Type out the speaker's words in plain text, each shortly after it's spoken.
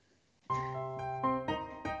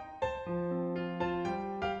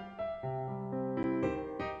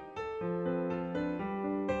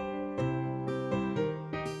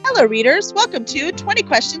Hello, readers. Welcome to 20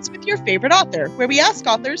 Questions with Your Favorite Author, where we ask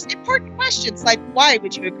authors important questions like, why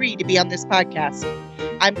would you agree to be on this podcast?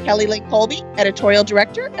 I'm Kelly Lynn Colby, Editorial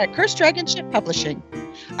Director at Cursed Dragon Ship Publishing.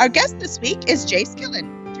 Our guest this week is Jace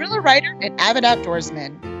Gillen, thriller writer and avid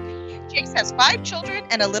outdoorsman. Jace has 5 children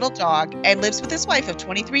and a little dog and lives with his wife of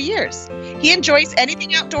 23 years. He enjoys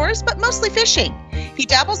anything outdoors, but mostly fishing. He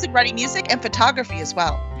dabbles in writing music and photography as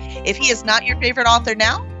well. If he is not your favorite author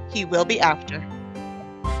now, he will be after.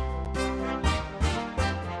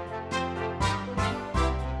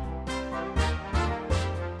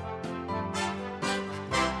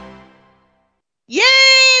 Yay!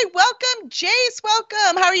 Welcome, Jace.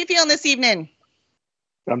 Welcome. How are you feeling this evening?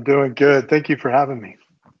 I'm doing good. Thank you for having me.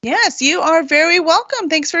 Yes, you are very welcome.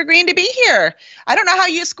 Thanks for agreeing to be here. I don't know how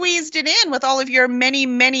you squeezed it in with all of your many,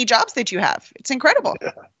 many jobs that you have. It's incredible.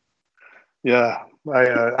 Yeah.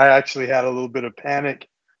 I actually had a little bit of panic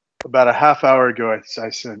about a half hour ago. I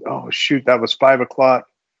said, oh, shoot, that was 5 o'clock.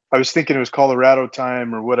 I was thinking it was Colorado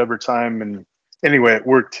time or whatever time. And anyway, it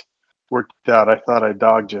worked out. I thought I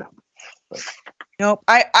dogged you. But. Nope.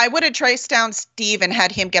 I would have traced down Steve and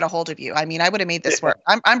had him get a hold of you. I mean, I would have made this work.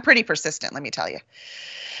 I'm pretty persistent, let me tell you.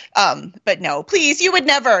 But no, please, you would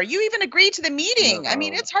never. You even agreed to the meeting. No. I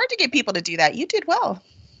mean, it's hard to get people to do that. You did well.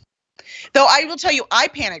 Though I will tell you, I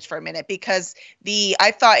panicked for a minute because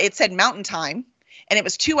I thought it said mountain time and it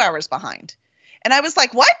was 2 hours behind. And I was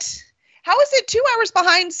like, what? How is it 2 hours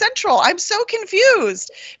behind Central? I'm so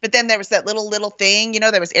confused. But then there was that little thing,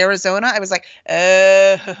 there was Arizona. I was like,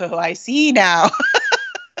 oh, I see now.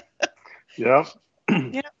 Yeah.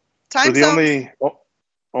 Yeah. Time We're the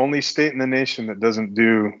only state in the nation that doesn't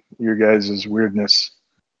do your guys' weirdness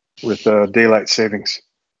with daylight savings.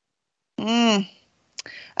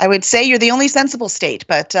 I would say you're the only sensible state,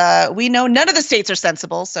 but we know none of the states are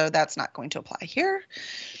sensible, so that's not going to apply here.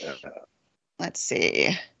 Let's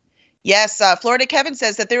see. Yes, Florida Kevin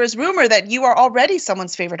says that there is rumor that you are already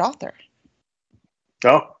someone's favorite author.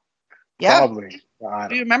 Oh, yeah. Probably.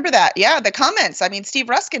 Do you remember that? Yeah, the comments. I mean, Steve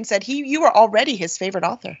Ruskin said you were already his favorite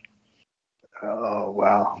author. Oh,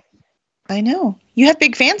 wow. I know. You have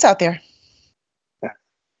big fans out there.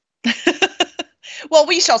 Yeah. Well,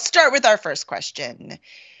 we shall start with our first question.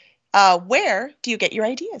 Where do you get your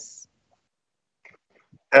ideas?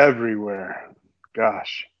 Everywhere.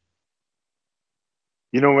 Gosh.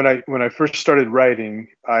 When I first started writing,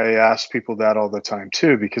 I asked people that all the time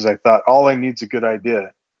too, because I thought all I need is a good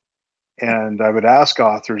idea. And I would ask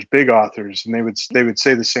authors, big authors, and they would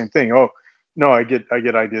say the same thing. Oh, no, I get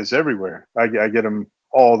ideas everywhere. I get them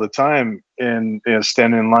all the time in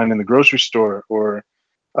standing in line in the grocery store or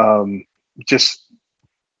just.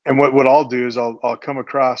 And what I'll do is I'll come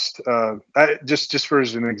across just for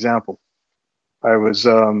as an example. I was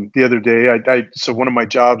the other day. So one of my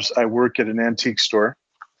jobs, I work at an antique store,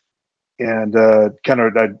 and I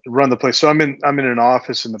run the place. So I'm in an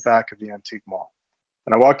office in the back of the antique mall,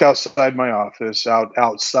 and I walked outside my office,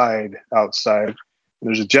 outside, and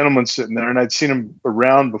there's a gentleman sitting there, and I'd seen him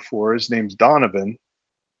around before. His name's Donovan.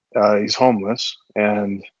 He's homeless,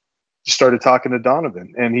 and started talking to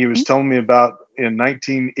Donovan, and he was telling me about in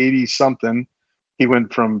 1980 something, he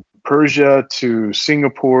went from Persia to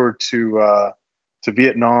Singapore to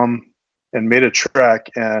Vietnam and made a trek,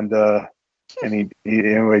 and he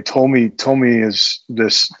anyway told me this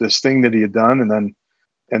thing that he had done, and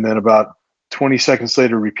then about 20 seconds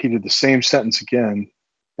later repeated the same sentence again,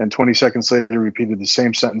 and 20 seconds later repeated the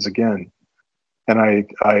same sentence again, and I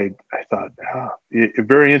thought, a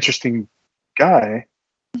very interesting guy.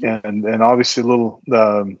 And obviously a little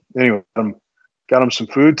anyway, got him some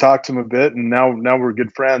food, talked to him a bit, and now we're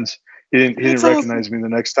good friends. He didn't recognize me the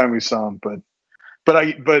next time we saw him,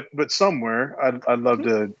 but somewhere I'd love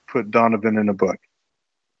to put Donovan in a book.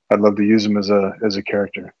 I'd love to use him as a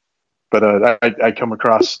character. But I come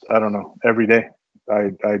across, I don't know, every day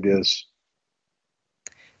ideas.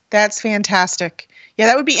 That's fantastic. Yeah,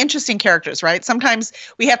 that would be interesting characters, right? Sometimes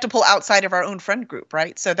we have to pull outside of our own friend group,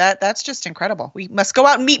 right? So that's just incredible. We must go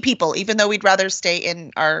out and meet people, even though we'd rather stay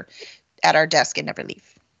at our desk and never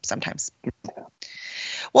leave sometimes.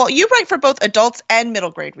 Well, you write for both adults and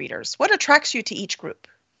middle grade readers. What attracts you to each group?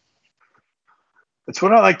 It's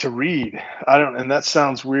what I like to read. And that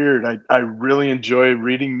sounds weird. I really enjoy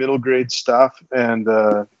reading middle grade stuff, and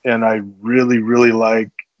I really, really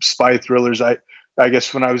like spy thrillers. I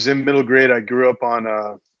guess when I was in middle grade, I grew up on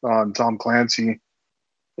Tom Clancy,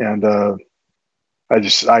 and I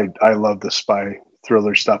love the spy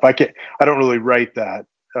thriller stuff. I don't really write that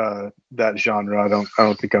genre. I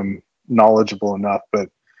don't think I'm knowledgeable enough, but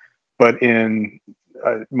in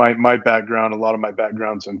my background, a lot of my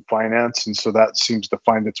background's in finance, and so that seems to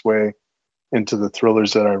find its way into the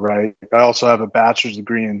thrillers that I write. I also have a bachelor's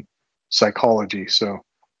degree in psychology, so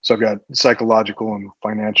I've got psychological and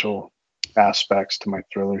financial aspects to my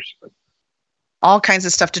thrillers. All kinds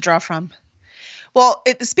of stuff to draw from. Well,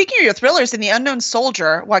 speaking of your thrillers, in The Unknown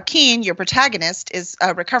Soldier, Joaquin, your protagonist, is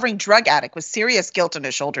a recovering drug addict with serious guilt on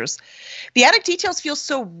his shoulders. The addict details feel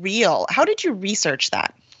so real. How did you research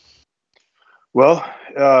that? Well,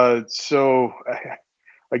 so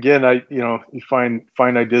again, you find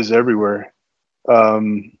ideas everywhere.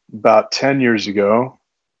 About 10 years ago,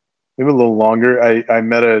 maybe a little longer, I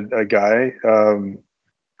met a guy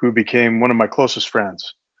who became one of my closest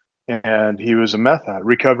friends. And he was a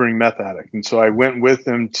recovering meth addict. And so I went with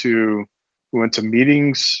him we went to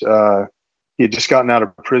meetings. He had just gotten out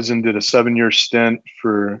of prison, did a 7-year stint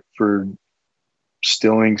for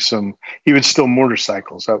stealing he would steal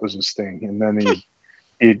motorcycles. That was his thing. And then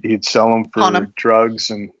he'd sell them for drugs.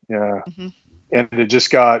 And Mm-hmm. And it just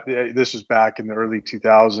this was back in the early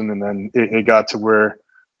 2000s. And then it got to where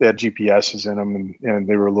they had GPSs in them and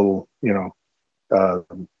they were a little,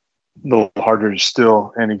 little harder to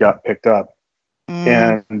steal, and he got picked up.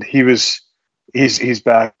 And he's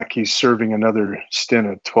back. He's serving another stint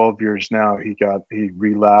of 12 years now. He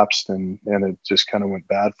relapsed and it just kind of went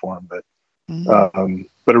bad for him.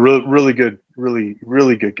 But a really good,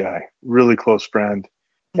 really good guy, really close friend.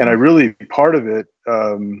 And I really, part of it,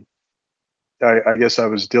 I guess I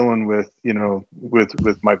was dealing with,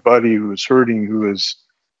 with my buddy who was hurting, who was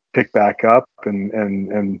picked back up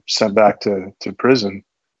and sent back to prison.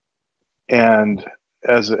 And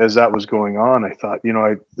as that was going on, I thought,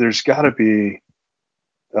 there's got to be.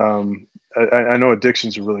 I know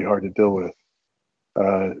addictions are really hard to deal with,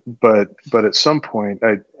 but at some point,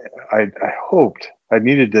 I hoped I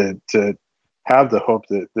needed to have the hope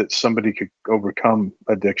that somebody could overcome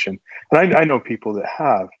addiction, and I know people that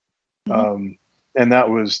have, and that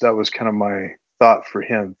was kind of my thought for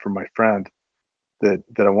him, for my friend, that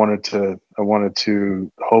I wanted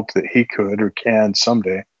to hope that he could or can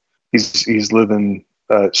someday. He's living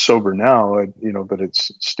sober now, but it's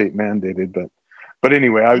state mandated. But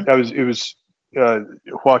anyway,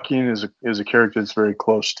 Joaquin is a character that's very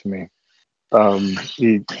close to me.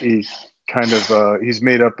 He kind of he's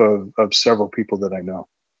made up of several people that I know.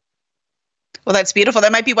 Well, that's beautiful.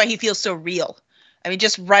 That might be why he feels so real. I mean,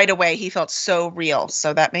 just right away, he felt so real.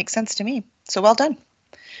 So that makes sense to me. So well done.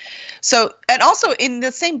 So, and also in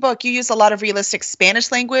the same book, you use a lot of realistic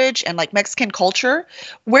Spanish language and like Mexican culture.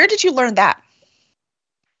 Where did you learn that?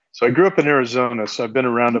 So I grew up in Arizona, so I've been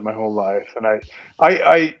around it my whole life. And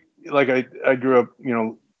I grew up,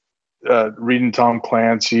 reading Tom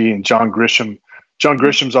Clancy and John Grisham. John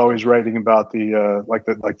Grisham's always writing about the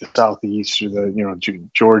Southeast, or the,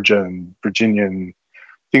 Georgia and Virginia and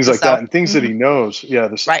things like that, and things that he knows. Yeah.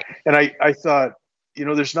 Right. And I thought,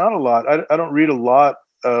 there's not a lot. I don't read a lot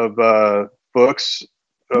of books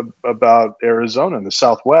about Arizona and the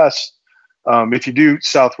Southwest. If you do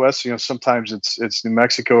Southwest, sometimes it's New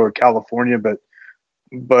Mexico or California,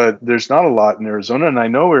 but there's not a lot in Arizona, and I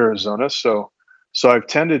know Arizona, so I've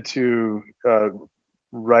tended to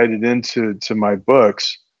write it into my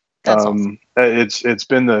books. That's awesome. It's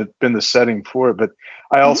been the setting for it, but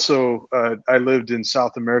I also I lived in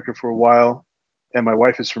South America for a while, and my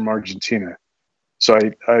wife is from Argentina. So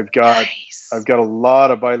I've got a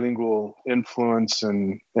lot of bilingual influence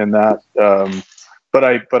and that,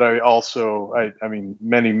 but I also I mean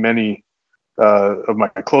many of my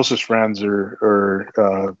closest friends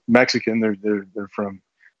are Mexican. They're from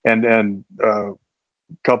and a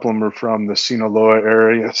couple of them are from the Sinaloa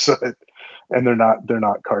area, so and they're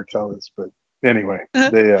not cartelists, but anyway,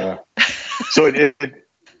 they so it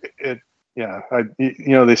yeah,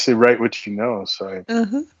 they say write what you know, so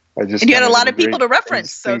I just, and you had a lot of people to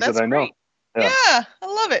reference, so that's that I know. Great. Yeah, I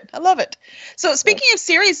love it. So speaking of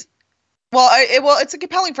series, well, it's a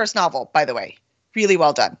compelling first novel, by the way. Really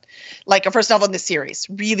well done. Like a first novel in the series.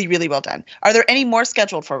 Really, really well done. Are there any more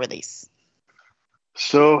scheduled for release?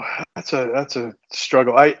 So that's a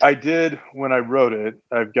struggle. I did when I wrote it.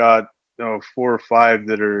 I've got 4 or 5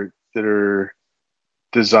 that are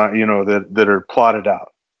designed, that are plotted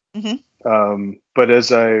out. But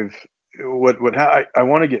as I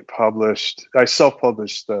want to get published. I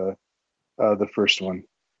self-published the first one,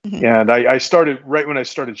 and I started right when I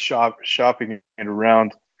started shopping it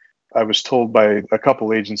around. I was told by a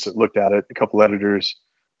couple agents that looked at it, a couple editors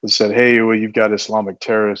that said, "Hey, well, you've got Islamic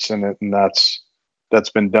terrorists in it, and that's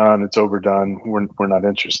been done. It's overdone. We're not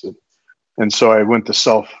interested." And so I went the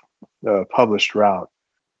self-published route.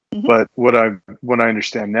 But what I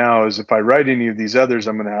understand now is if I write any of these others,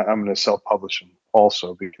 I'm gonna self-publish them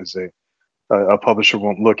also, because a publisher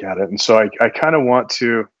won't look at it. And so I kind of want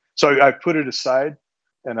to. So I put it aside,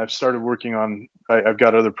 and I've started working on. I've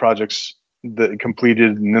got other projects that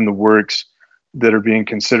completed and in the works that are being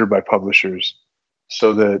considered by publishers.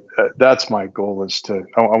 So that that's my goal is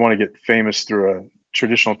I want to get famous through a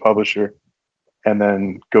traditional publisher, and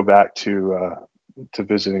then go back to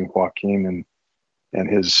visiting Joaquin and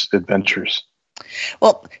his adventures.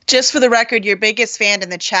 Well, just for the record, your biggest fan in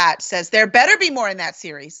the chat says there better be more in that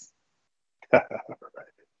series. Right.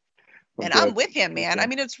 And I'm with him, man. Okay. I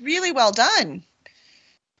mean, it's really well done.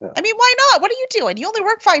 Yeah. I mean, why not? What are you doing? You only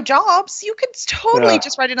work 5 jobs. You could totally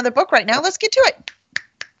just write another book right now. Let's get to it.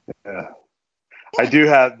 Yeah. I do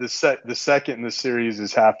have the second in the series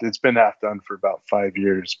is it's been half done for about 5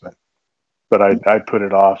 years, but I put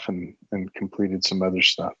it off and completed some other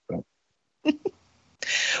stuff. But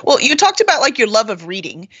well, you talked about like your love of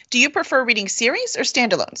reading. Do you prefer reading series or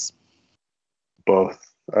standalones? Both.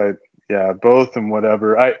 Both and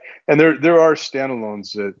whatever. And there are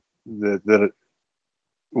standalones that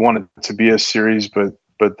wanted to be a series, but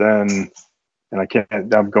then,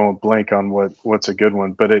 and I'm going blank on what's a good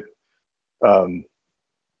one, but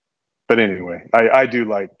but anyway, I do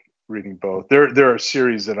like reading both. There are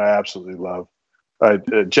series that I absolutely love.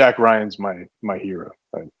 Jack Ryan's my hero.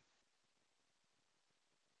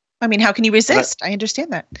 I mean, how can you resist? I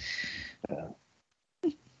understand that. Yeah.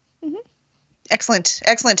 Mm-hmm.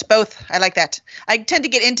 Excellent. Both. I like that. I tend to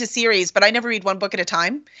get into series, but I never read one book at a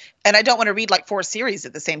time, and I don't want to read like 4 series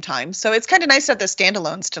at the same time. So it's kind of nice to have those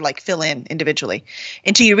standalones to like fill in individually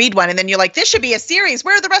until you read one, and then you're like, this should be a series.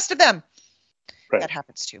 Where are the rest of them? Right. That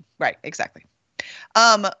happens too. Right. Exactly.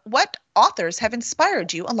 What authors have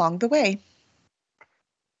inspired you along the way?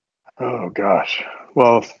 Oh gosh.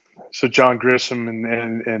 Well, so John Grisham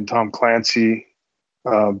and Tom Clancy,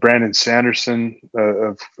 Brandon Sanderson,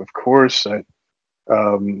 of course.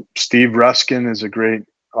 Steve Ruskin is a great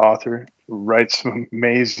author who writes some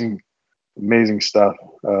amazing stuff.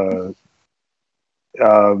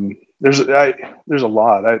 There's a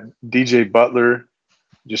lot. DJ Butler,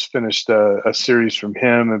 just finished a series from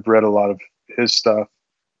him. I've read a lot of his stuff.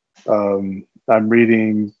 I'm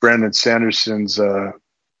reading Brandon Sanderson's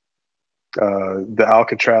the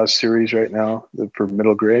Alcatraz series right now for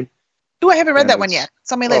middle grade. Oh, I haven't read that one yet.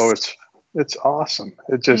 It's on my list. Oh, it's awesome.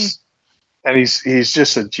 It just and he's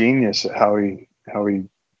just a genius at how he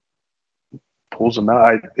pulls them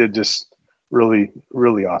out. It just really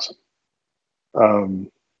awesome.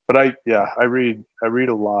 But I read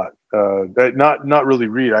a lot. Not really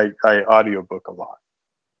read. I audiobook a lot.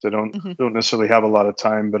 So I don't necessarily have a lot of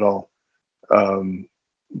time, but I'll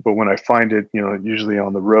but when I find it, usually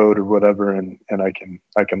on the road or whatever, and I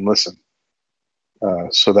can listen.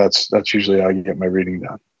 So that's usually how you get my reading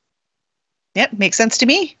done. Yep, makes sense to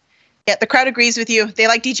me. Yeah, the crowd agrees with you. They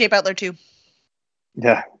like DJ Butler too.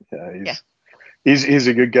 Yeah. He's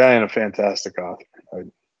a good guy and a fantastic author.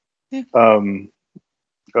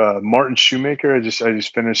 Martin Shoemaker. I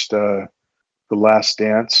just finished The Last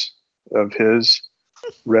Dance of his.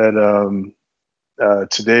 Read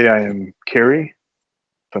Today I Am Carrie.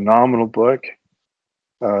 Phenomenal book.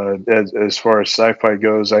 As far as sci-fi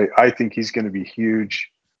goes, I think he's going to be huge.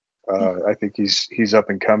 I think he's up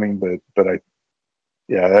and coming, but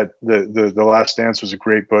The Last Dance was a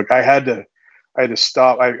great book. I had to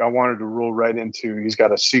stop. I wanted to roll right into. He's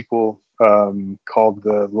got a sequel called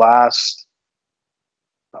The Last.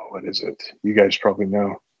 Oh, what is it? You guys probably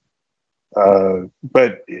know.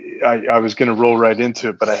 But I was going to roll right into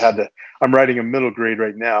it, but I had to. I'm writing a middle grade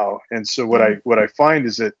right now, and so what I find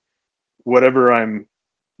is that whatever I'm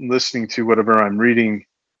listening to, whatever I'm reading,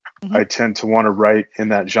 I tend to want to write in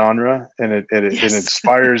that genre, and it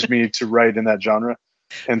inspires me to write in that genre.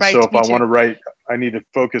 And so if I want to write, I need to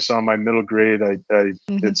focus on my middle grade.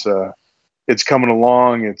 It's coming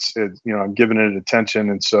along. I'm giving it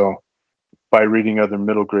attention, and so by reading other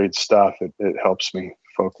middle grade stuff, it helps me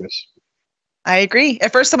focus. I agree.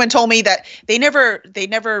 At first, someone told me that they never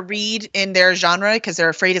read in their genre because they're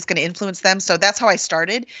afraid it's going to influence them. So that's how I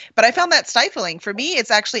started. But I found that stifling. For me,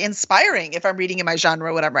 it's actually inspiring if I'm reading in my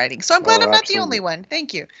genre what I'm writing. So I'm glad I'm not the only one.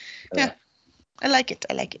 Thank you. Yeah. I like it.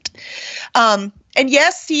 And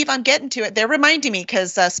yes, Steve, I'm getting to it. They're reminding me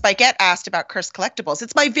because Spikette asked about Cursed Collectibles.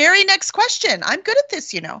 It's my very next question. I'm good at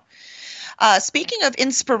this, Speaking of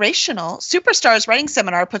inspirational, Superstars Writing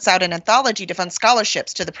Seminar puts out an anthology to fund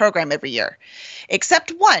scholarships to the program every year, except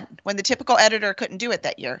one when the typical editor couldn't do it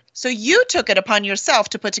that year. So you took it upon yourself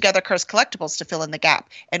to put together Cursed Collectibles to fill in the gap,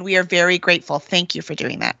 and we are very grateful. Thank you for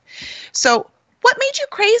doing that. So what made you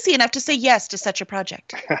crazy enough to say yes to such a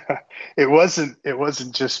project? It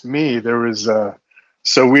wasn't just me. There was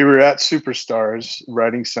so we were at Superstars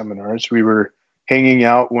Writing Seminars. We were hanging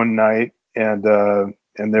out one night, and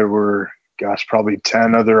and there were, gosh, probably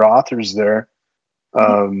 10 other authors there.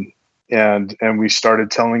 And we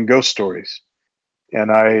started telling ghost stories, and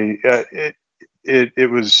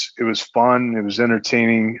it was fun. It was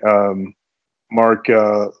entertaining. Mark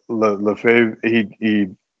Lefebvre, he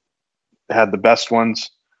had the best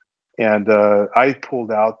ones, and I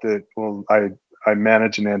pulled out that, well, I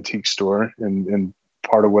manage an antique store, and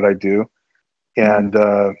part of what I do, and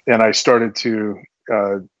I started to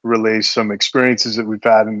relay some experiences that we've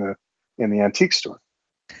had in the antique store,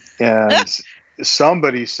 and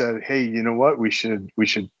somebody said, "Hey, you know what? We should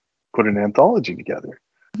put an anthology together."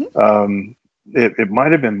 It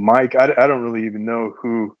might have been Mike. I don't really even know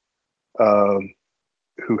who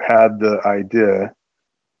had the idea,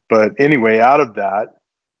 but anyway, out of that,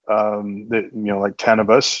 like 10 of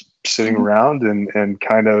us sitting around and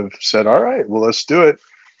kind of said, "All right, well, let's do it."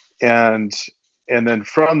 And then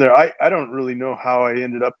from there, I don't really know how I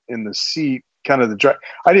ended up in the seat, kind of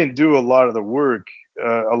I didn't do a lot of the work.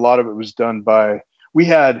 A lot of it was done by, we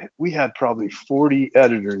had probably 40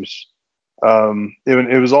 editors.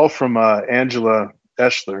 It was all from Angela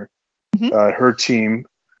Eschler, her team,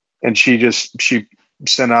 and she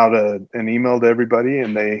sent out an email to everybody,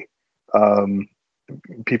 and they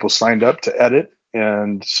people signed up to edit,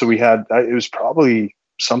 and so we had, it was probably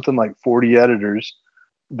something like 40 editors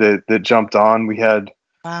that jumped on. We had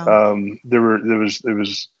there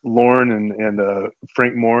was Lauren and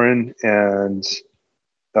Frank Morin, and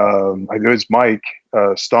I know it's Mike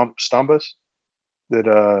Stombus, that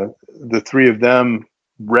the three of them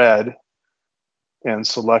read and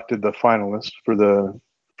selected the finalists for the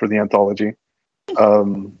anthology.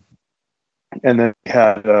 And then we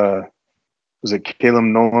had was it Caleb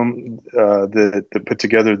Nolan that put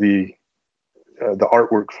together the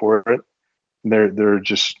artwork for it. They're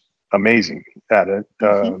just amazing at it.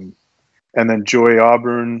 And then Joy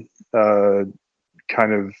Auburn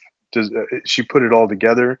kind of she put it all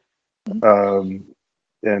together, and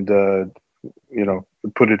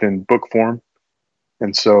put it in book form.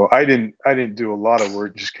 And so I didn't do a lot of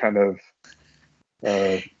work, just kind of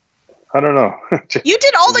I don't know. You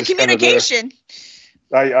did all the communication.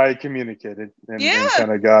 I communicated and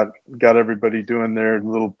kind of got everybody doing their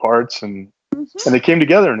little parts, and they came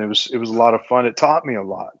together, and it was a lot of fun. It taught me a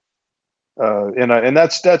lot. And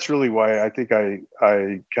that's really why I think I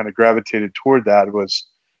kind of gravitated toward that. Was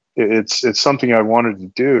it's something I wanted to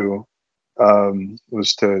do,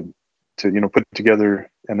 was to put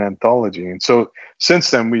together an anthology. And so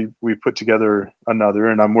since then we put together another,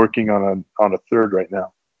 and I'm working on a third right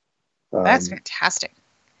now. That's fantastic.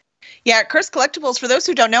 Yeah, Cursed Collectibles, for those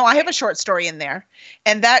who don't know, I have a short story in there,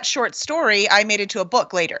 and that short story I made into a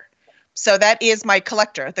book later. So that is my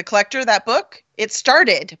Collector. The Collector, that book, it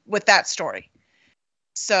started with that story.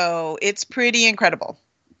 So it's pretty incredible.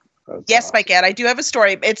 Yes, awesome. Mike Ed, I do have a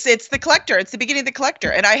story. It's The Collector. It's the beginning of The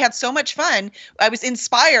Collector. And I had so much fun. I was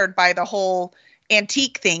inspired by the whole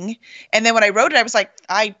antique thing. And then when I wrote it, I was like,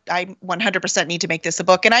 I 100% need to make this a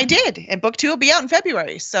book. And I did. And book 2 will be out in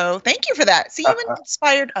February. So thank you for that. See, you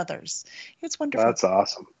inspired others. It's wonderful. That's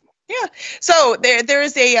awesome. Yeah. So there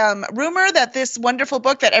is a rumor that this wonderful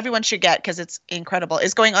book that everyone should get, because it's incredible,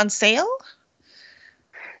 is going on sale.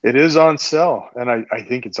 It is on sale, and I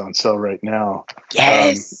think it's on sale right now.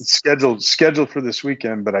 Yes. It's scheduled for this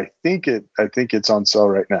weekend, but I think it's on sale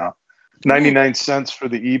right now. 99 cents for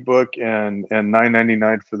the ebook and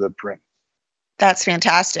 $9.99 for the print. That's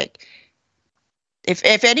fantastic.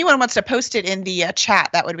 If anyone wants to post it in the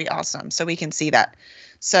chat, that would be awesome, so we can see that.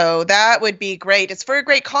 So that would be great. It's for a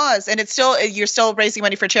great cause, and you're still raising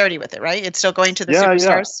money for charity with it, right? It's still going to the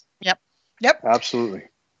superstars. Yeah. Yep. Absolutely.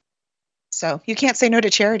 So you can't say no to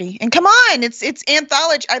charity. And come on, it's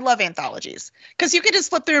anthology. I love anthologies, because you can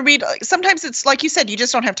just flip through and read. Sometimes it's like you said, you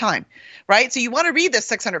just don't have time, right? So you want to read this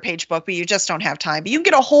 600-page book, but you just don't have time. But you can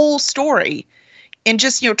get a whole story in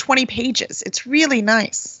just 20 pages. It's really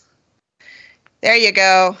nice. There you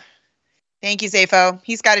go. Thank you, Zafo.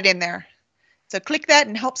 He's got it in there. So click that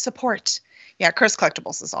and help support. Yeah, Cursed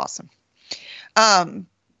Collectibles is awesome.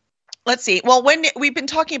 Let's see. Well, when we've been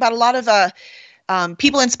talking about a lot of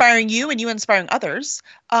people inspiring you and you inspiring others,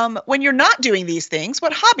 when you're not doing these things,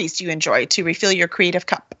 what hobbies do you enjoy to refill your creative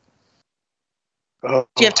cup? Do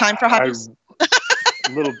you have time for hobbies?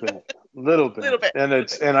 A little bit. And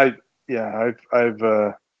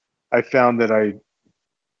I've found that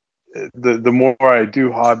the more I do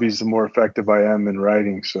hobbies, the more effective I am in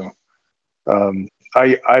writing. So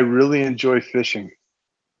I really enjoy fishing.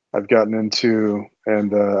 I've gotten into,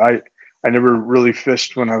 and I never really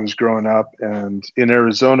fished when I was growing up. And in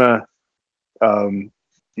Arizona,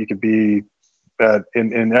 you could be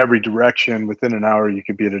in every direction. Within an hour, you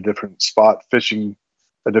could be at a different spot fishing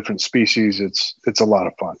a different species. It's a lot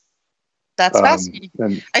of fun. That's fascinating.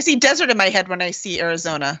 And I see desert in my head when I see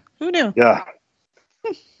Arizona. Who knew? yeah,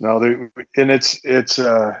 no, and it's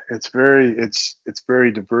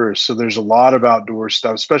very diverse. So there's a lot of outdoor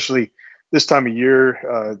stuff, especially this time of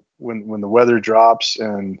year when the weather drops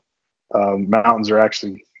and mountains are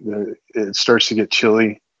actually it starts to get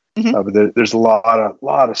chilly. Mm-hmm. But there's a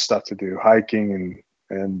lot of stuff to do, hiking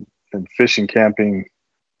and fishing, camping,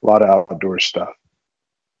 a lot of outdoor stuff.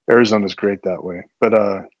 Arizona's great that way.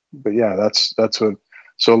 But yeah, that's what.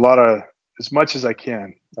 So a lot of, as much as I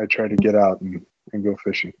can, I try to get out and go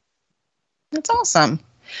fishing. That's awesome.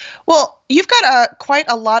 Well, you've got quite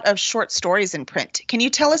a lot of short stories in print. Can you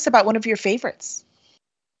tell us about one of your favorites?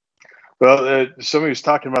 Well, somebody was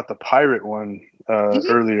talking about the pirate one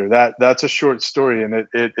earlier. That's a short story, and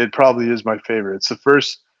it probably is my favorite.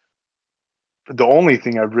 It's the only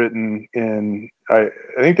thing I've written in. I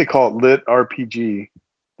think they call it lit RPG.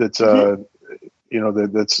 That's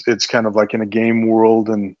it's kind of like in a game world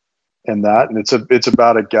and it's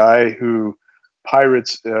about a guy who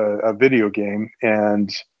pirates a video game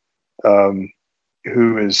and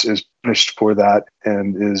who is punished for that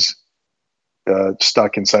and is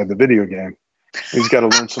stuck inside the video game. He's got to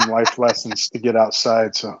learn some life lessons to get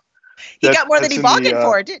outside. So he got more than he bargained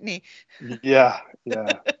for, didn't he? Yeah.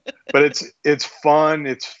 But it's fun.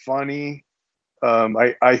 It's funny.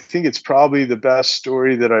 I think it's probably the best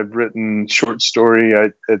story that I've written. Short story.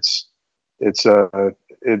 It's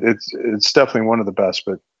definitely one of the best,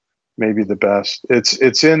 but maybe the best.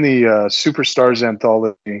 It's in the Superstars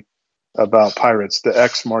anthology about pirates. The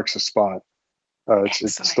X marks the spot.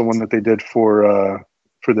 It's the one that they did for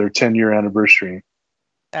their 10-year anniversary.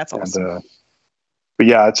 That's awesome. But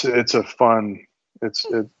yeah, it's a fun.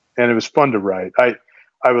 And it was fun to write.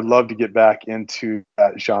 I would love to get back into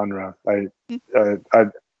that genre. I've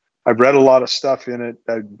read a lot of stuff in it,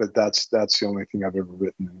 but that's the only thing I've ever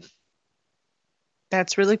written in it.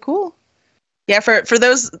 That's really cool. Yeah, for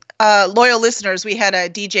those loyal listeners, we had a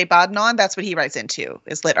DJ Baden on. That's what he writes into,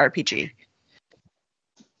 is lit RPG.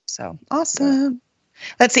 So awesome.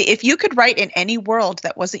 Let's see. If you could write in any world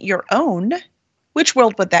that wasn't your own, which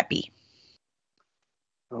world would that be?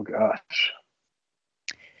 Oh gosh.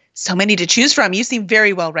 So many to choose from. You seem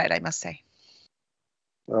very well read, I must say.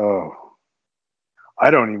 Oh,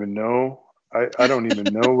 I don't even know. I don't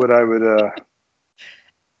even know what I would.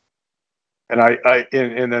 And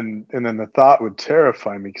then the thought would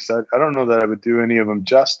terrify me because I don't know that I would do any of them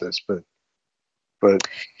justice. But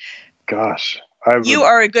gosh, you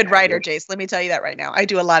are a good writer, Jace. Let me tell you that right now. I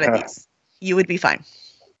do a lot of these. You would be fine.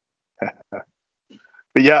 But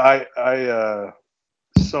yeah, I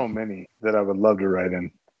so many that I would love to write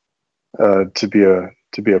in. To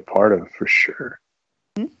be a part of, for sure.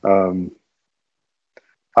 Mm-hmm.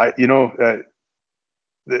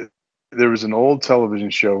 There was an old television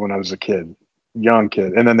show when I was a kid, young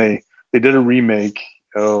kid, and then they did a remake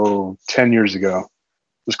 10 years ago.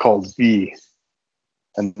 It was called V,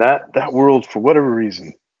 and that world, for whatever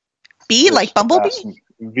reason, B like Bumblebee.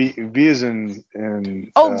 V is in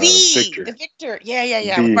V, Victor. The Victor.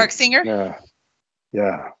 Yeah. With Mark Singer.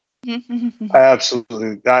 Yeah.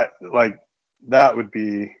 Absolutely. That would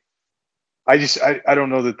be. I don't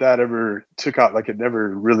know that ever took out, like it never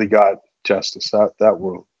really got justice. That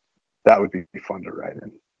world, that would be fun to write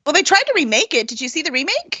in. Well, they tried to remake it. Did you see the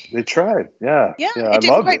remake? They tried. Yeah. It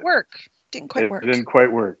didn't quite work. It didn't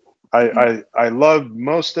quite work. I loved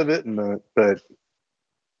most of it, but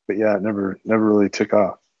yeah, it never really took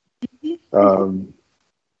off. But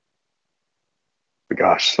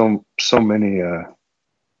gosh, so many.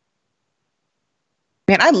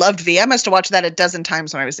 Man, I loved V. I must have watched that a dozen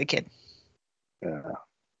times when I was a kid. Yeah. That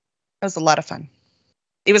was a lot of fun.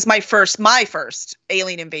 It was my first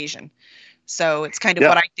alien invasion. So it's kind of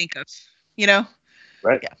what I think of,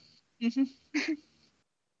 Right. Yeah. Mm-hmm.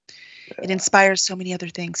 It inspires so many other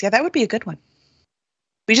things. Yeah, that would be a good one.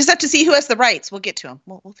 We just have to see who has the rights. We'll get to them.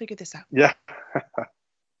 We'll figure this out. Yeah.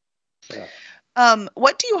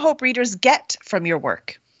 What do you hope readers get from your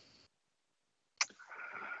work?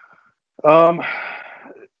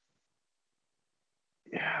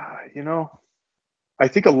 Yeah, I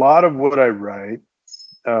think a lot of what I write,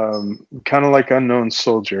 kind of like Unknown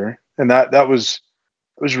Soldier, and that was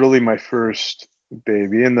really my first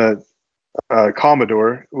baby. And the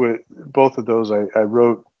Commodore, with both of those, I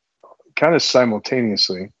wrote kind of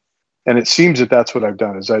simultaneously, and it seems that that's what I've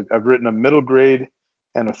done. Is I've written a middle grade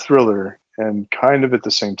and a thriller, and kind of at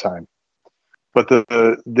the same time, but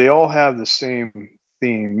they all have the same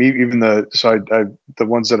theme. Even the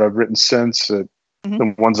ones that I've written since.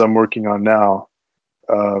 The ones I'm working on now,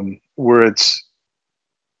 where it's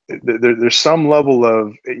there's some level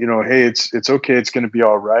of, hey, it's okay, it's going to be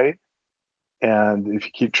all right, and if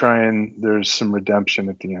you keep trying, there's some redemption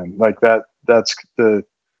at the end. Like that's the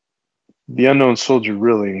Unknown Soldier.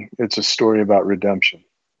 Really, it's a story about redemption,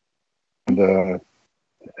 and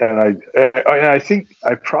I think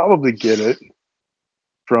I probably get it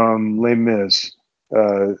from Les Mis.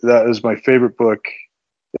 That is my favorite book.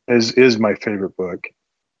 Is my favorite book.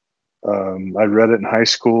 I read it in high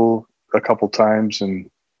school a couple times and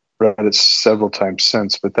read it several times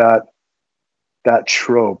since. But that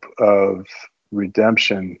trope of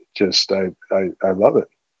redemption, just I love it,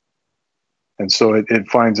 and so it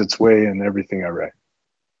finds its way in everything I write.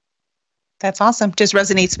 That's awesome. Just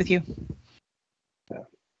resonates with you. Yeah.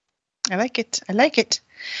 I like it. I like it.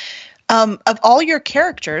 Of all your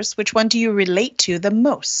characters, which one do you relate to the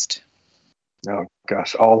most? Oh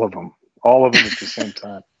gosh, all of them at the same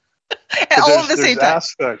time. All at the same time.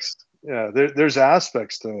 Aspects. Yeah, there's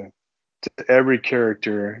aspects to every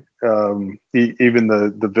character. Even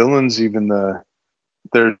the villains. Even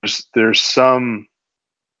there's something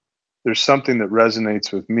that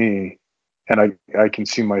resonates with me, and I can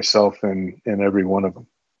see myself in every one of them.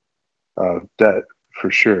 That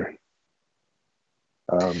for sure.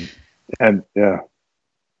 And yeah.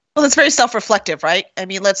 Well, it's very self-reflective, right? I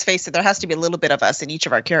mean, let's face it, there has to be a little bit of us in each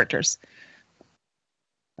of our characters.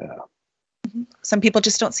 Yeah. Some people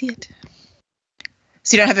just don't see it.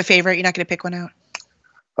 So you don't have a favorite? You're not going to pick one out?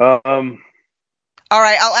 All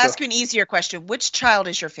right, I'll ask you an easier question. Which child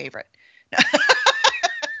is your favorite?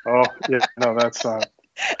 Oh, yeah, no, that's not.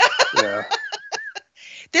 Yeah.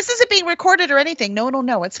 This isn't being recorded or anything. No one will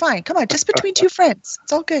know. It's fine. Come on, just between two friends.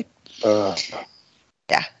 It's all good.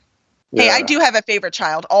 Yeah. Hey, I do have a favorite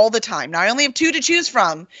child all the time. Now, I only have two to choose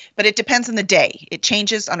from, but it depends on the day. It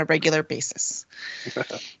changes on a regular basis.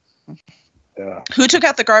 Yeah. Who took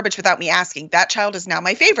out the garbage without me asking? That child is now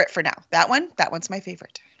my favorite for now. That one's my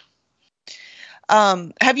favorite.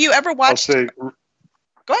 Have you ever watched? I'll say,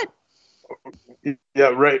 go ahead. Yeah,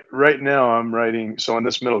 right now I'm writing, so in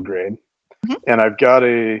this middle grade, and I've got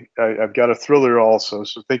a thriller also.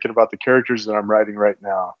 So thinking about the characters that I'm writing right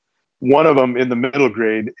now, one of them in the middle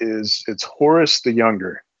grade it's Horus the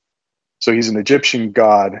Younger. So he's an Egyptian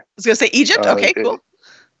god. I was gonna say Egypt. Okay, cool.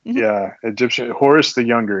 Yeah, Egyptian Horus the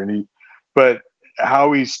Younger, but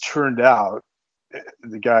how he's turned out,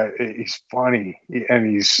 the guy, he's funny and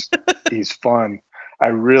he's fun. I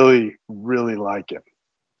really, really like him.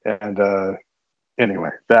 And anyway,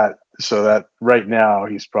 that right now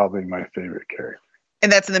he's probably my favorite character.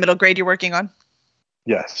 And that's in the middle grade you're working on?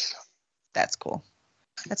 Yes. That's cool.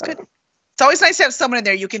 That's good. It's always nice to have someone in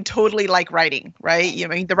there you can totally like writing, right? I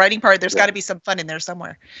mean, the writing part, there's got to be some fun in there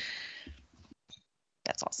somewhere.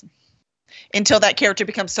 That's awesome. Until that character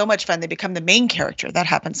becomes so much fun, they become the main character. That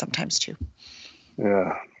happens sometimes too.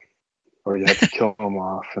 Yeah. Or you have to kill them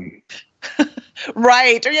off. And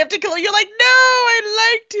right. Or you have to kill him. You're like, no,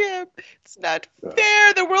 I liked him. It's not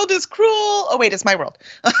fair. The world is cruel. Oh, wait, it's my world.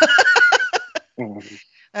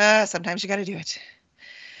 Sometimes you got to do it.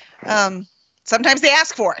 Sometimes they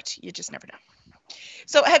ask for it. You just never know.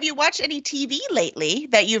 So have you watched any TV lately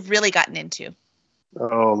that you've really gotten into?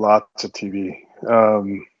 Oh, lots of TV.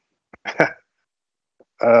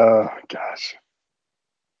 Gosh.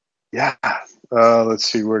 Yeah. Let's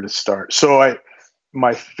see where to start. So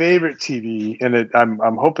my favorite TV, and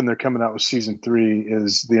I'm hoping they're coming out with season 3,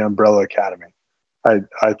 is The Umbrella Academy. I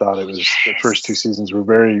thought it was the first 2 seasons were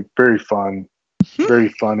very, very fun, very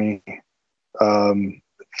funny.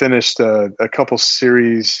 Finished a couple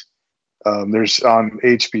series. There's on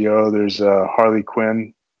HBO. There's a Harley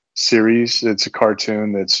Quinn series. It's a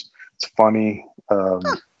cartoon it's funny. I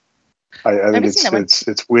think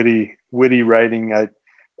it's witty writing.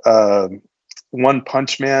 One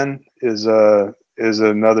Punch Man is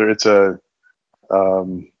another. It's a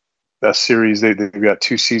series. They've got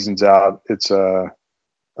 2 seasons out. It's how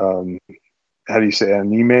do you say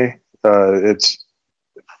anime? It's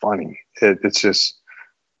funny. It's just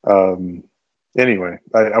anyway.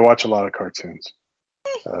 I watch a lot of cartoons,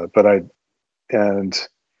 but I'm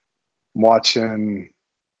watching.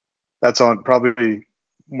 That's on probably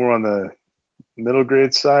more on the middle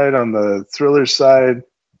grade side. On the thriller side,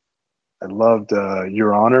 I loved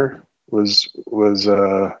Your Honor. Was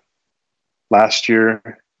last year.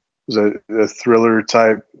 It was a thriller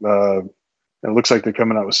type. It looks like they're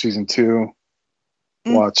coming out with season 2.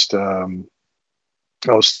 Watched.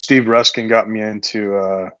 Steve Ruskin got me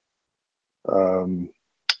into The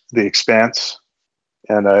Expanse,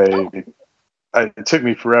 and it took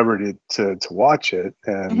me forever to watch it,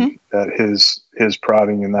 and at his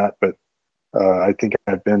prodding in that, but I think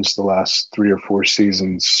I binged the last 3 or 4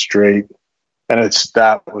 seasons straight,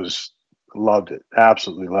 and loved it,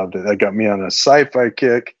 absolutely loved it. That got me on a sci-fi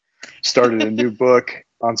kick. Started a new book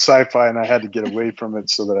on sci-fi, and I had to get away from it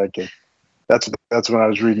so that I could. That's when I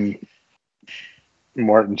was reading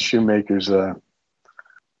Martin Shoemaker's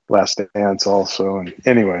Last Dance also. And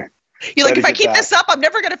anyway, you're like, if I keep this up, I'm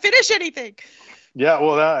never going to finish anything. Yeah,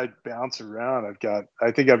 well, I bounce around.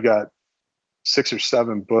 I think I've got 6 or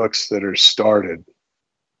 7 books that are started,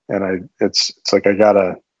 and it's like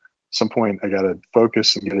some point I gotta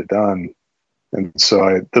focus and get it done. And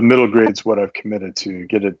so the middle grade's what I've committed to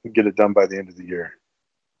get it done by the end of the year.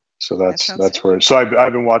 So that's where. So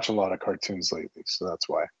I've been watching a lot of cartoons lately. So that's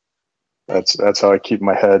why. That's how I keep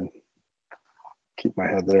my head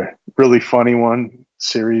there. Really funny one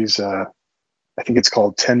series. I think it's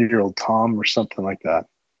called 10-Year-Old Tom or something like that.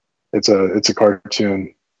 It's a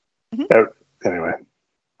cartoon. Mm-hmm. Anyway,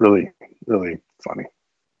 really, really funny.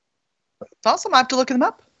 It's awesome. I have to look them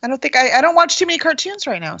up. I don't think I don't watch too many cartoons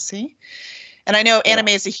right now. See, and I know anime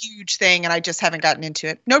is a huge thing, and I just haven't gotten into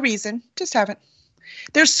it. No reason, just haven't.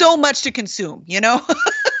 There's so much to consume, you know.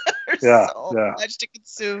 There's so much to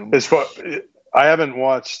consume. I haven't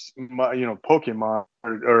watched, Pokemon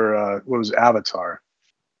or what was it, Avatar.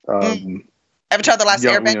 Avatar: The Last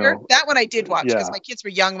Airbender. That one I did watch because my kids were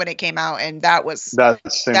young when it came out, and that's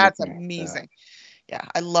amazing. Yeah,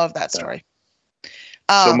 I love that story.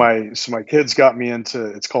 So my kids got me into.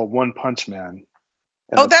 It's called One Punch Man.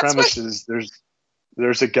 And the premise is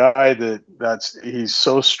there's a guy he's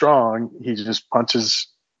so strong he just punches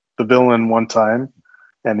the villain one time,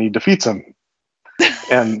 and he defeats him.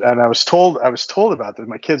 and I was told about this.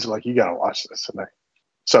 My kids were like, "You got to watch this,"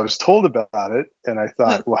 so I was told about it, and I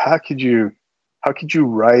thought, well, how could you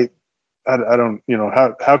write? I don't,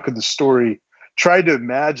 how could the story? Try to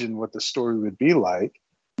imagine what the story would be like.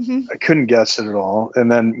 Mm-hmm. I couldn't guess it at all. And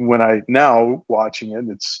then when now watching it,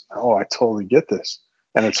 I totally get this,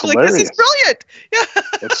 and it's hilarious. This is brilliant.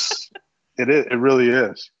 Yeah, it really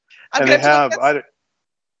is. And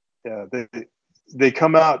they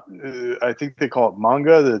come out. I think they call it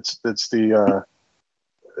manga. That's the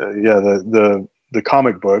the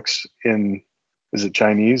comic books in, is it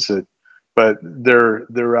Chinese? But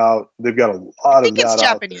they're out. They've got a lot of that. It's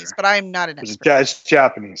Japanese, but I'm not an expert. It's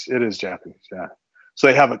Japanese. It is Japanese. Yeah. So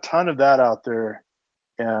they have a ton of that out there,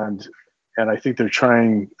 and I think they're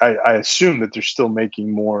trying. I assume that they're still making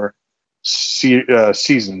more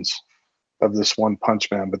seasons of this One Punch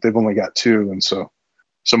Man, but they've only got 2, and so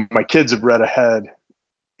my kids have read ahead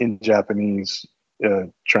in Japanese,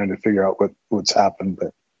 trying to figure out what's happened.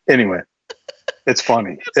 But anyway, it's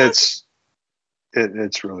funny. It's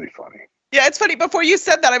really funny. Yeah, it's funny. Before you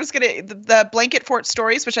said that, I was the Blanket Fort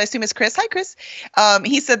Stories, which I assume is Chris. Hi, Chris.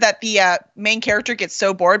 He said that the main character gets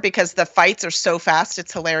so bored because the fights are so fast.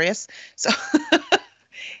 It's hilarious. So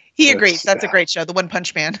he agrees. That's a great show. The One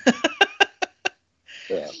Punch Man.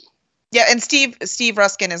 Yeah, and Steve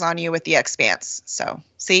Ruskin is on you with The Expanse. So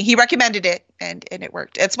see, he recommended it, and it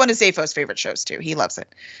worked. It's one of Zafo's favorite shows too. He loves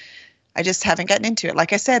it. I just haven't gotten into it.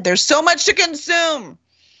 Like I said, there's so much to consume.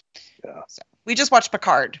 Yeah. So we just watched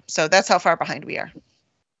Picard, so that's how far behind we are.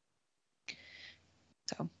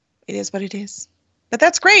 So it is what it is. But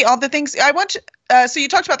that's great. All the things I want. So you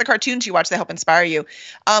talked about the cartoons you watch that help inspire you.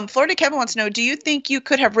 Florida Kevin wants to know: do you think you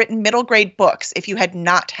could have written middle grade books if you had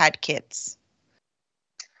not had kids?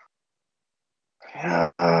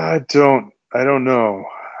 Yeah, I don't know.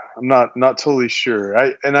 I'm not totally sure.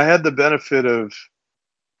 I had the benefit of.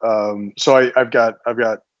 So I've got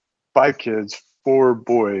 5 kids, 4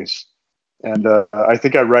 boys. And I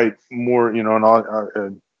think I write more,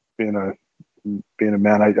 and being a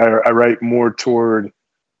man, I write more toward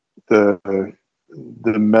the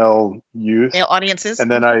male youth, male audiences, and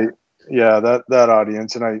then that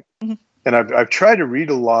audience, and and I've tried to read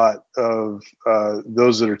a lot of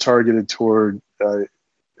those that are targeted toward to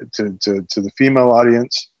the female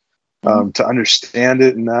audience, to understand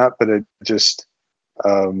it and that, but it just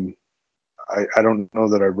I don't know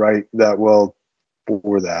that I write that well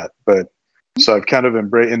for that, but. So I've kind of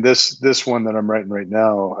embraced in this one that I'm writing right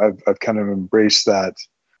now. I've kind of embraced that.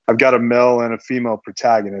 I've got a male and a female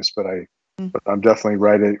protagonist, but I'm definitely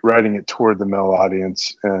writing it toward the male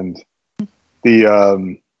audience. And the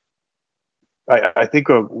I think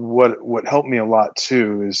of what helped me a lot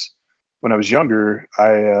too is when I was younger,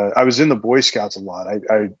 I was in the Boy Scouts a lot.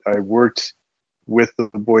 I worked with the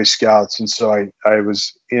Boy Scouts, and so I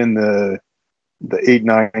was in the 8,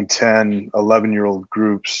 9, 10, 11-year-old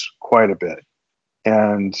groups quite a bit.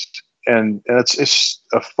 And it's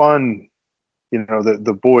a fun,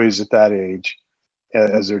 the boys at that age,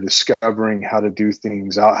 as they're discovering how to do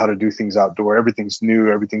things outdoor, everything's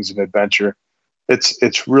new, everything's an adventure.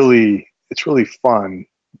 It's really it's really fun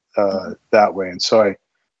that way. And so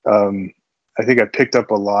I think I picked up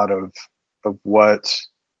a lot of what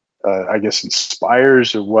I guess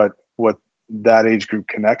inspires, or what that age group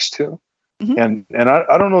connects to. And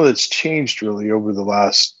I don't know that it's changed really over the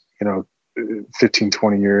last 15,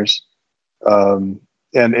 20 years. And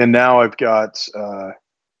now I've got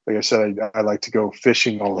like I said, I like to go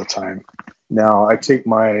fishing all the time. Now I've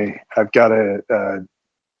got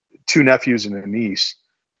two nephews and a niece,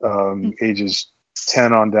 ages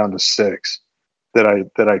 10 on down to 6, that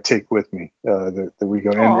I take with me, that we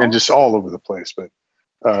go and just all over the place. But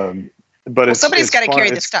somebody's got to carry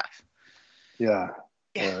the stuff. Yeah.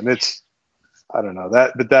 And it's, I don't know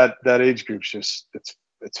that age group's just,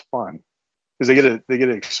 it's fun because they get to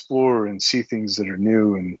explore and see things that are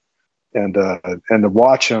new, and to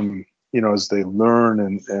watch them, as they learn,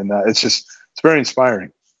 and it's very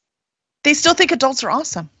inspiring. They still think adults are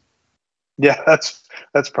awesome. Yeah,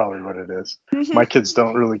 that's probably what it is. My kids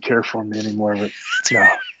don't really care for me anymore, but no.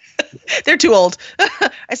 They're too old.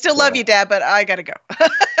 I still love you, Dad, but I gotta go.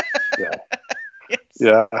 Yeah. Yes.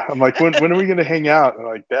 Yeah. I'm like, when are we gonna hang out? I'm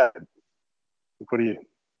like, Dad, what do you?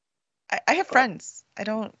 I have friends. I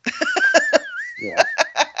don't. Yeah.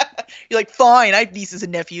 You're like, fine. I have nieces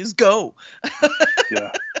and nephews. Go.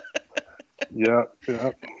 Yeah. Yeah.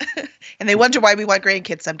 Yeah. And they wonder why we want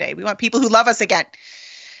grandkids someday. We want people who love us again.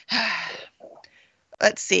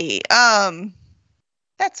 Let's see.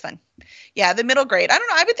 That's fun. Yeah, the middle grade. I don't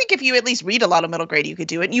know. I would think if you at least read a lot of middle grade, you could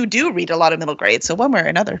do it. And you do read a lot of middle grade, so one way or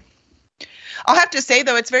another. I'll have to say,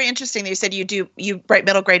 though, it's very interesting that you said you write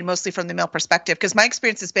middle grade mostly from the male perspective, because my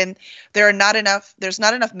experience has been there's not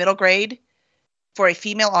enough middle grade for a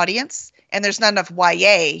female audience, and there's not enough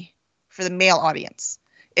YA for the male audience.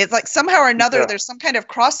 It's like somehow or another there's some kind of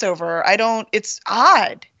crossover. It's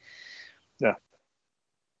odd. Yeah.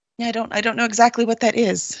 Yeah, I don't know exactly what that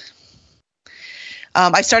is.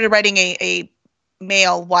 I started writing a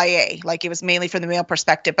male YA, like it was mainly from the male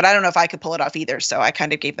perspective, but I don't know if I could pull it off either, so I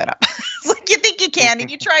kind of gave that up. It's like you think you can,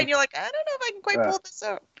 and you try, and you're like, I don't know if I can quite pull this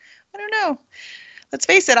out. I don't know. Let's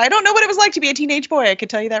face it, I don't know what it was like to be a teenage boy. I can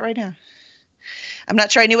tell you that right now. I'm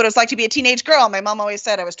not sure I knew what it was like to be a teenage girl. My mom always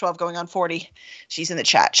said I was 12 going on 40. She's in the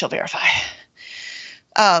chat. She'll verify.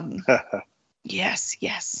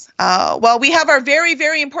 Yes. Well, we have our very,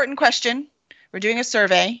 very important question. We're doing a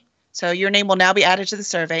survey, so your name will now be added to the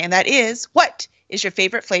survey, and that is, what is your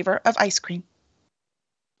favorite flavor of ice cream?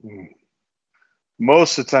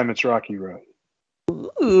 Most of the time, it's Rocky Road.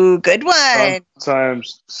 Ooh, good one.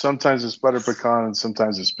 Sometimes it's butter pecan, and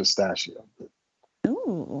sometimes it's pistachio.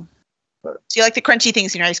 Ooh. So you like the crunchy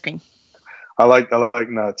things in your ice cream? I like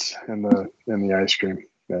nuts in the ice cream.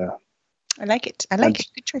 Yeah. I like it.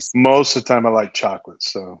 Good choice. Most of the time I like chocolate,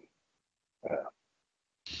 so yeah.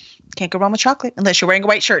 Can't go wrong with chocolate unless you're wearing a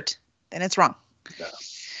white shirt. Then it's wrong. Yeah.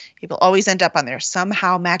 It will always end up on there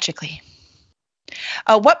somehow magically.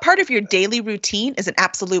 What part of your daily routine is an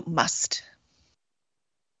absolute must?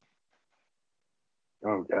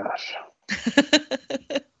 Oh gosh.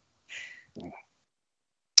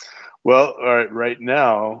 Well, all right. Right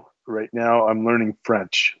now, I'm learning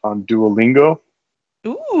French on Duolingo.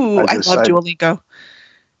 Ooh, I love Duolingo.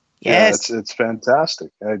 Yes, yeah, it's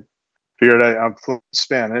fantastic. I figured I'm fluent in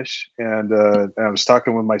Spanish, and I was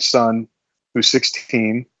talking with my son, who's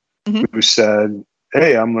 16, who said,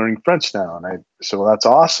 "Hey, I'm learning French now," and I said, "Well, that's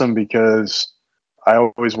awesome because I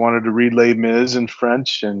always wanted to read Les Mis in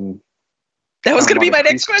French, and that was going to be my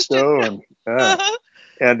next question."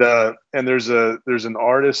 And there's an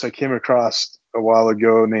artist I came across a while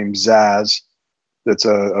ago named Zaz, that's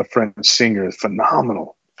a French singer,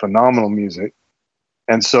 phenomenal music.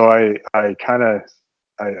 And so I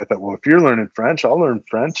thought, well, if you're learning French, I'll learn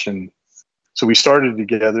French. And so we started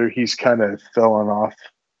together. He's kind of fallen off,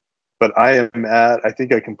 but I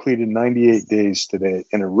think I completed 98 days today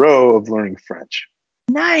in a row of learning French.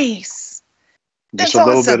 Nice. Just a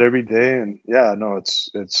little bit every day. And yeah, no,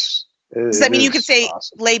 does that mean you could say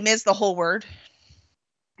awesome. Les Mis, the whole word?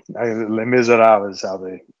 Les Miserables, how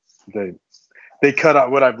they cut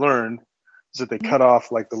out. What I've learned is that they cut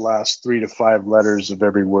off like the last 3 to 5 letters of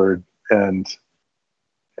every word, and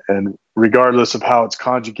regardless of how it's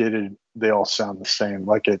conjugated, they all sound the same.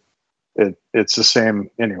 Like it's the same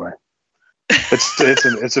anyway.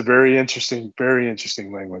 It's a very interesting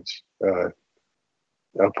language.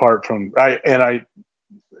 Apart from I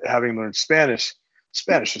having learned Spanish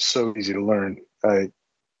is so easy to learn.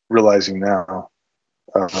 Realizing now,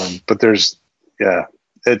 but there's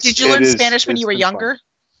Did you learn Spanish when you were younger? Fun.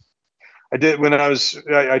 I did when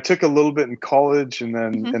I took a little bit in college, and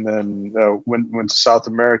then went to South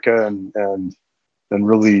America and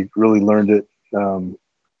really learned it.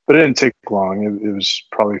 but it didn't take long. It was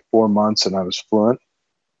probably 4 months, and I was fluent.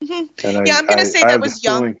 Mm-hmm. And Yeah, I'm going to say that was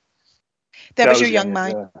young. That was your young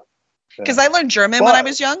mind. Because I learned German when I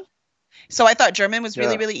was young. So I thought German was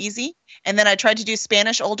really, really easy. And then I tried to do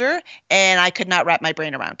Spanish older, and I could not wrap my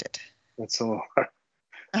brain around it. That's a little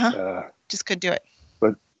hard. Just couldn't do it.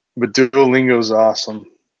 But Duolingo's awesome.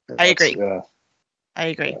 I agree. I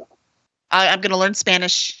agree. I'm going to learn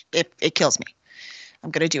Spanish if it kills me. I'm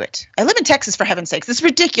going to do it. I live in Texas, for heaven's sakes. It's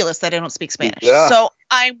ridiculous that I don't speak Spanish. Yeah. So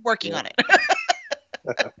I'm working on it.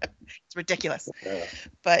 It's ridiculous. Yeah.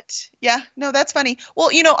 But yeah, no, that's funny.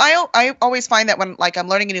 Well, you know, I always find that when like I'm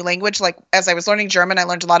learning a new language, like as I was learning German, I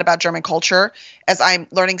learned a lot about German culture. As I'm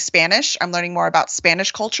learning Spanish, I'm learning more about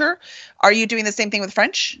Spanish culture. Are you doing the same thing with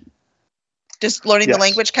French? Just learning the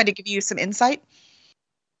language kind of give you some insight?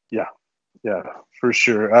 Yeah, for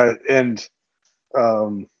sure. And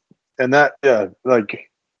that, like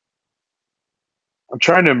I'm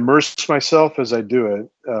trying to immerse myself as I do it.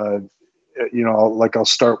 You know, I'll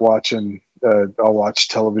start watching. I'll watch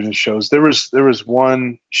television shows. There was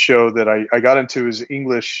one show that I got into is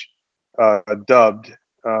English dubbed.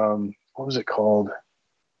 What was it called?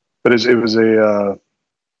 But it was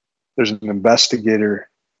there's an investigator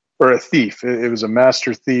or a thief. It was a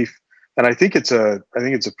master thief, and I think it's a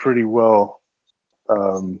pretty well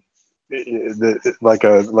like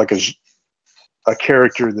a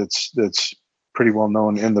character that's pretty well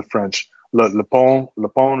known in the French. Le Pont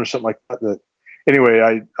or something like that. Anyway,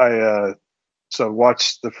 I so I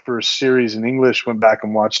watched the first series in English, went back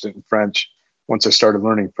and watched it in French once I started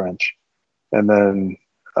learning French, and then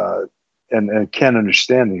and can't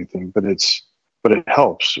understand anything, but it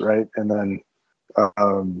helps, right? And then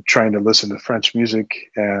trying to listen to French music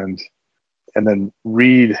and then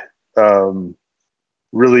read.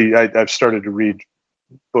 Really, I've started to read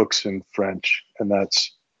books in French, and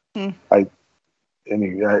that's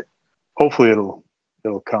hopefully it'll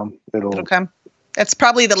come. It'll come. That's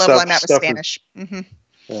probably the level I'm at with Spanish.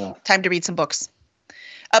 Yeah. Time to read some books.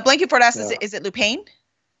 Blankenford asks, is it Lupin?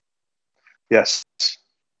 Yes.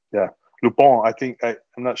 Yeah. Lupin. I think I'm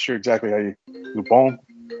not sure exactly how you Lupin.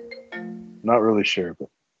 Not really sure,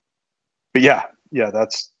 but yeah.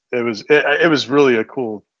 It was really a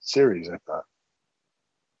cool series, I thought.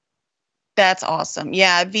 That's awesome.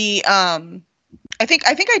 Yeah. I think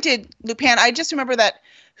I did Lupin. I just remember that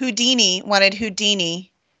Houdini wanted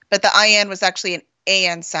Houdini, but the IN was actually an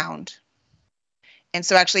AN sound. And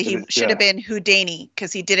so actually he should have been Houdini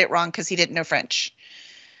because he did it wrong because he didn't know French.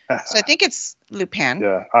 So I think it's Lupin.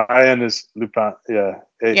 Yeah, IN is Lupin. Yeah.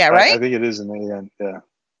 Right? I think it is an AN. Yeah.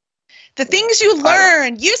 The things you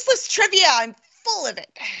learn, useless trivia. I'm full of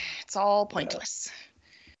it. It's all pointless.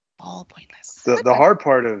 All pointless. The hard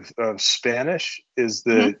part of Spanish is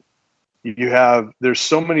that there's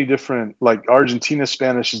so many different, like Argentina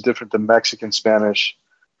Spanish is different than Mexican Spanish,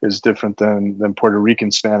 is different than Puerto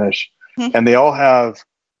Rican Spanish. And they all have,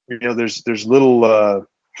 there's little,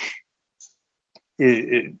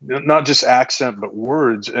 not just accent, but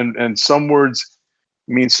words. And some words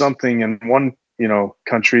mean something in one,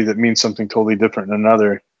 country that means something totally different in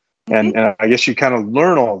another. And I guess you kind of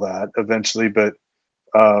learn all that eventually, but,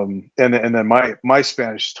 and then my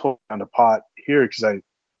Spanish is totally on the pot here because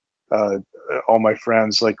all my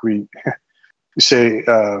friends, like we say,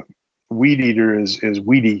 weed eater is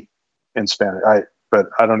weedy in Spanish. But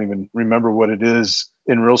I don't even remember what it is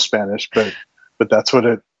in real Spanish, but that's what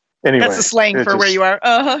it, anyway. That's the slang for where you are.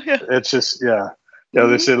 Yeah. It's just,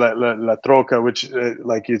 they say la troca, which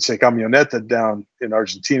like you'd say camioneta down in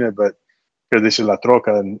Argentina, but here they say la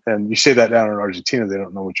troca, and you say that down in Argentina, they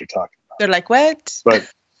don't know what you're talking about. They're like, what?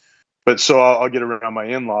 But so I'll get around my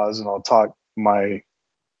in-laws and I'll talk my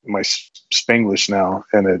Spanglish now,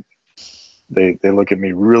 and they look at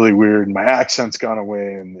me really weird, and my accent's gone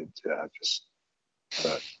away, and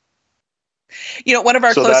one of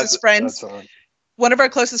our closest friends, one of our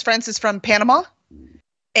closest friends is from Panama,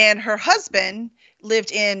 and her husband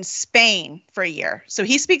lived in Spain for a year. So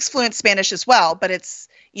he speaks fluent Spanish as well, but it's,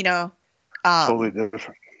 totally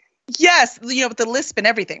different. Yes. With the lisp and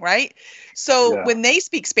everything. Right. So when they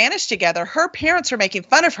speak Spanish together, her parents were making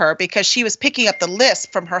fun of her because she was picking up the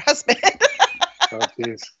lisp from her husband. Oh,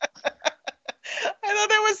 geez. I thought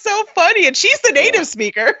that was so funny. And she's the native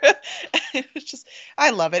speaker. It's just,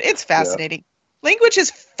 I love it. It's fascinating. Language is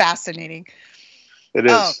fascinating. It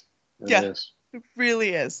is. It is. It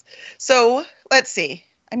really is. So let's see.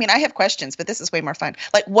 I mean, I have questions, but this is way more fun.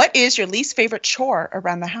 Like, what is your least favorite chore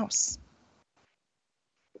around the house?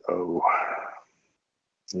 Oh,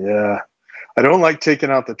 yeah. I don't like taking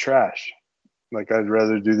out the trash. Like, I'd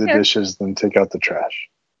rather do the dishes than take out the trash.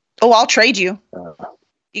 Oh, I'll trade you.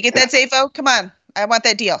 You get that, Zafo? Come on. I want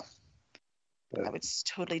that deal. Yeah. I would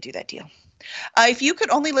totally do that deal. If you could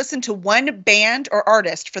only listen to one band or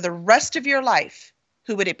artist for the rest of your life,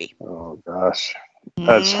 who would it be? Oh gosh,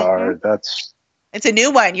 that's hard. It's a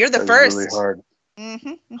new one. You're the first. Really hard.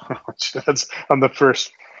 I'm the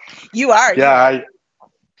first. You are. Yeah.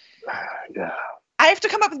 Yeah. I have to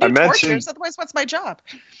come up with new tortures. Otherwise, what's my job?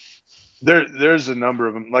 There's a number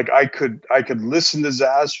of them. Like I could listen to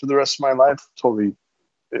Zaz for the rest of my life. Totally.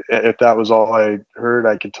 If that was all I heard,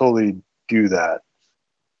 I could totally do that.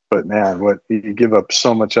 But man, what you give up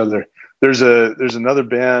so much other. There's another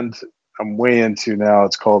band I'm way into now.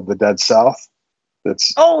 It's called The Dead South.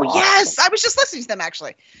 That's awesome. Yes, I was just listening to them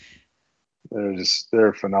actually.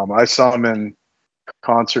 They're phenomenal. I saw them in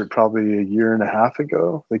concert probably a year and a half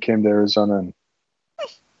ago. They came to Arizona and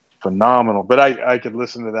phenomenal. But I could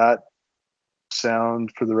listen to that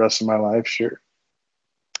sound for the rest of my life, sure.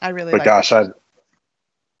 I really. But gosh, I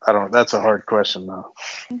don't. That's a hard question though.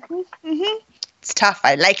 It's tough.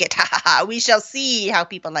 I like it. We shall see how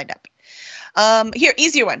people line up. Here,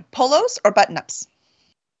 easier one: polos or button-ups?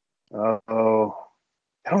 Oh,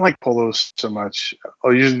 I don't like polos so much.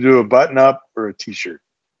 I'll usually do a button-up or a t-shirt.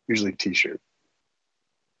 Usually t-shirt,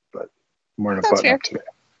 but I'm wearing a button-up today.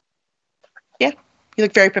 Yeah, you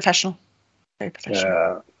look very professional. Very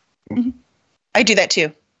professional. Yeah. I do that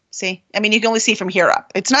too. See, I mean, you can only see from here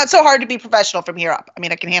up. It's not so hard to be professional from here up. I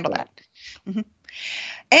mean, I can handle that.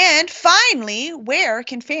 And finally, where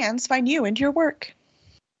can fans find you and your work?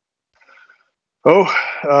 Oh,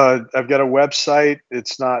 I've got a website.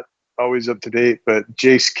 It's not always up to date, but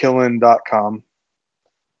jacekillen.com.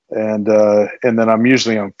 And then I'm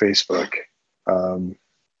usually on Facebook.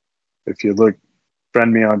 If you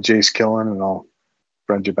friend me on Jace Killen, and I'll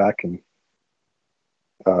friend you back. And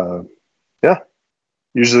yeah,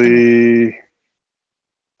 usually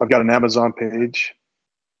I've got an Amazon page.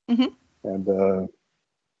 And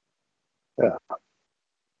yeah.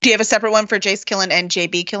 Do you have a separate one for Jace Killen and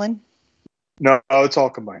JB Killen? No, it's all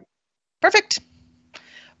combined. Perfect.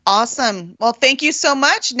 Awesome. Well, thank you so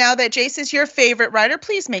much. Now that Jace is your favorite writer,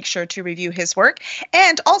 please make sure to review his work.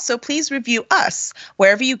 And also, please review us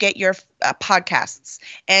wherever you get your podcasts.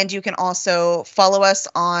 And you can also follow us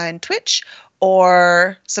on Twitch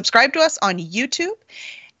or subscribe to us on YouTube.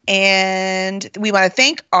 And we want to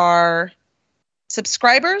thank our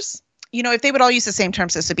subscribers. You know, if they would all use the same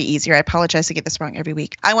terms, this would be easier. I apologize to get this wrong every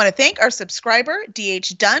week. I want to thank our subscriber,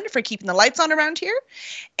 DH Dunn, for keeping the lights on around here.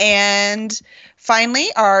 And finally,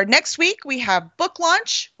 our next week, we have book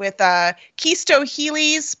launch with Keisto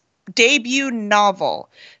Healy's debut novel.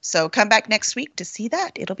 So come back next week to see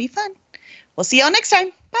that. It'll be fun. We'll see y'all next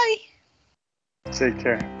time. Bye. Take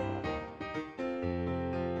care.